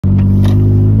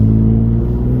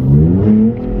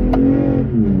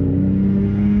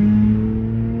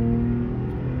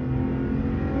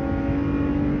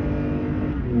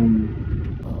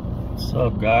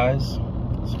guys?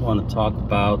 Just want to talk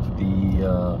about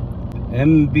the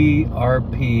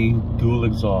MBRP dual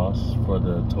exhaust for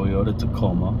the Toyota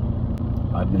Tacoma.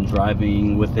 I've been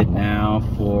driving with it now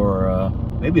for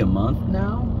maybe a month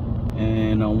now,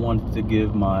 and I wanted to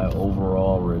give my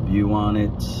overall review on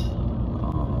it.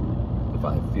 If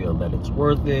I feel that it's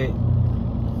worth it,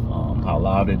 how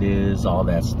loud it is, all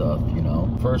that stuff, you know.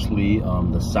 Firstly,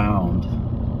 the sound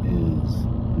is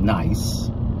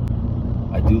nice.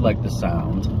 I do like the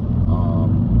sound. I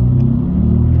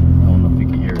don't know if you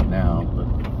can hear it now, but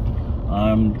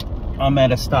I'm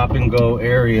at a stop and go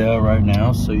area right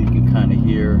now, so you can kind of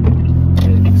hear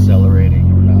it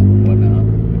accelerating or not, whatnot.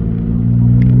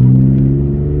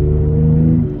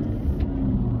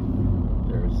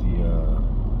 There's the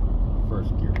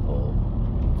first gear pull.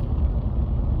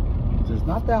 It's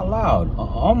not that loud.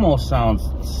 Almost sounds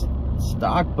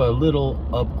stock, but a little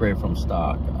upgrade from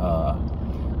stock.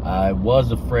 I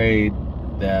was afraid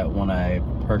that when I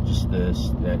purchased this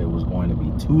that it was going to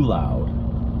be too loud,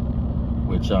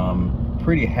 which I'm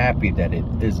pretty happy that it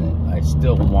isn't. I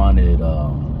still wanted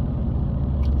a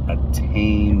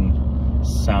tame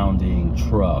sounding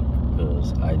truck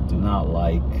because I do not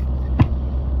like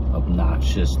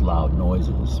obnoxious loud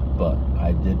noises, but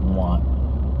I did want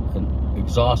an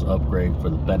exhaust upgrade for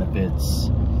the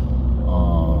benefits.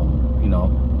 You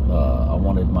know, I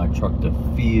wanted my truck to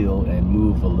feel and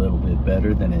move a little bit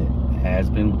better than it has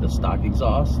been with the stock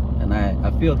exhaust, and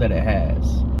I feel that it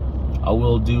has. I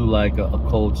will do like a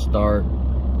cold start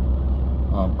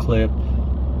clip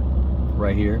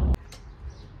right here.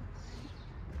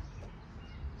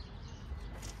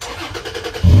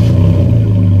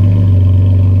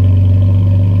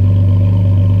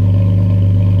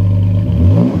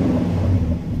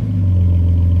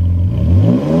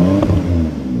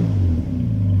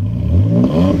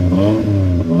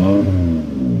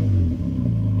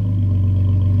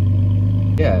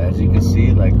 Yeah, as you can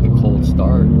see, like the cold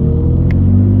start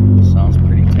sounds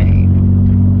pretty tame.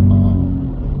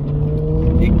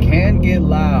 It can get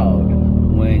loud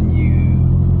when you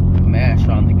mash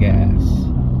on the gas.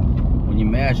 When you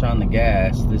mash on the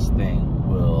gas, this thing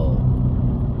will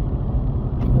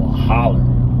holler.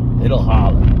 It'll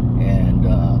holler, and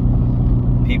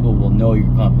people will know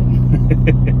you're coming.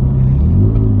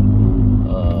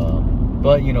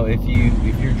 But you know, if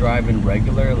you're driving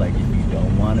regular, like if you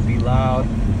don't want to be loud,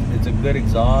 it's a good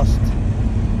exhaust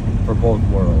for both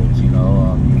worlds. You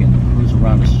know, you can cruise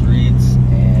around the streets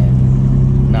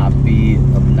and not be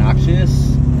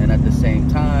obnoxious, and at the same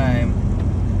time,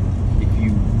 if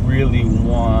you really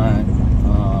want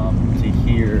to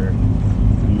hear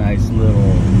a nice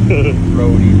little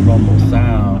throaty rumble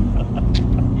sound,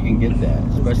 you can get that,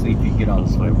 especially if you get on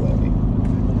the freeway.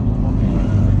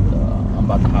 I'm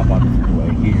about to hop on the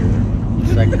freeway here in a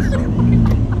second, so you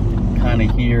can kind of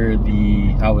hear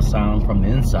how it sounds from the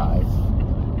inside.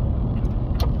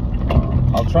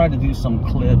 I'll try to do some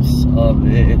clips of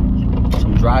it,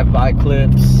 some drive-by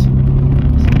clips, so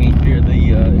you can hear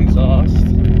the exhaust.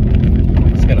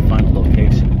 Just gotta find a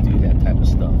location to do that type of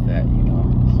stuff.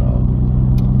 So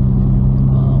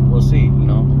we'll see. You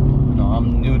know,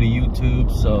 I'm new to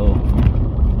YouTube, so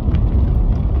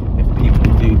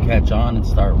people do catch on and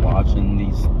start watching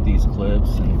these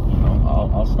clips, and you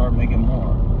know, I'll start making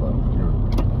more. But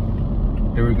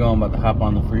here we go. I'm about to hop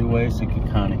on the freeway so you can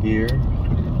kind of hear.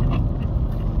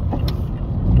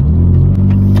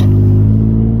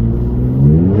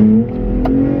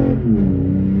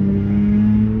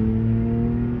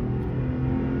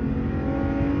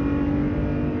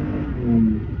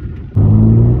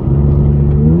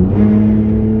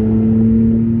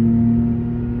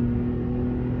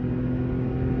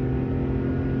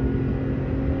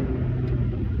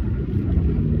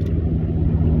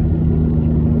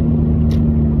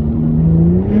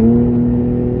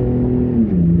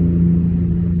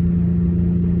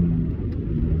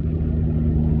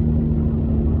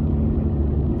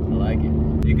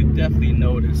 You can definitely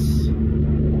notice a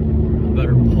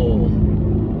better pull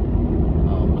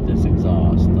with this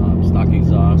exhaust. Stock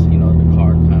exhaust, you know, the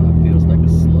car kind of feels like a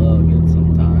slug, and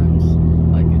sometimes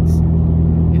like it's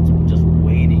just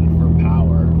waiting for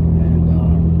power. And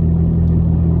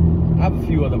I have a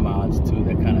few other mods too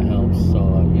that kind of helps.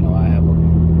 So you know, I have a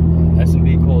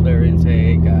S&B cold air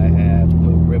intake, I have the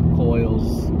rib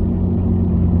coils,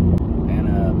 and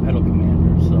a pedal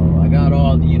commander. So I got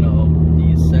all the, you know,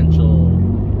 the essential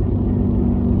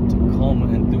Tacoma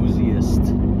enthusiast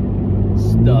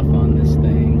stuff on this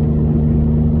thing,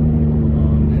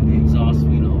 and the exhaust,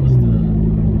 you know, is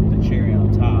the cherry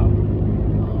on top.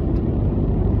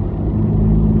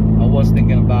 I was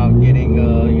thinking about getting,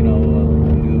 you know,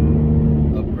 a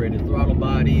new upgraded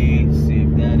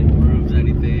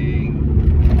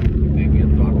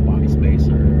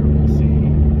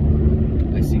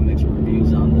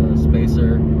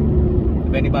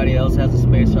anybody else has a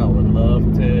spacer, I would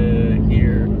love to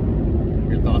hear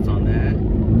your thoughts on that.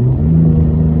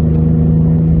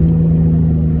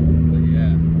 But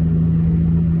yeah,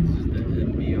 this is the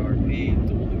MBRP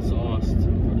dual exhaust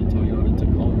for the Toyota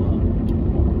Tacoma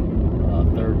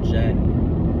 3rd gen.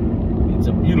 It's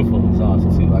a beautiful exhaust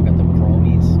too. I got the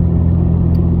chromies,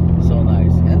 so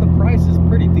nice, and the price is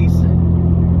pretty decent.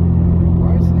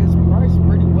 Price is priced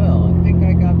pretty well. I think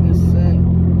I got this set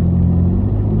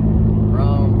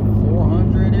around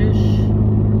 400-ish.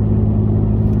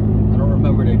 I don't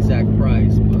remember the exact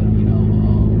price, but you know,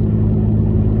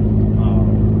 I'll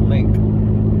link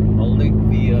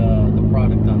the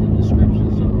product on the description.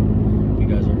 So if you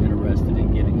guys are interested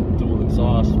in getting a dual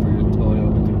exhaust for your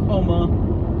Toyota Tacoma,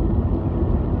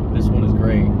 this one is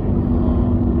great.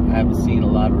 I haven't seen a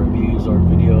lot of reviews or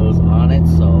videos on it,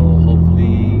 so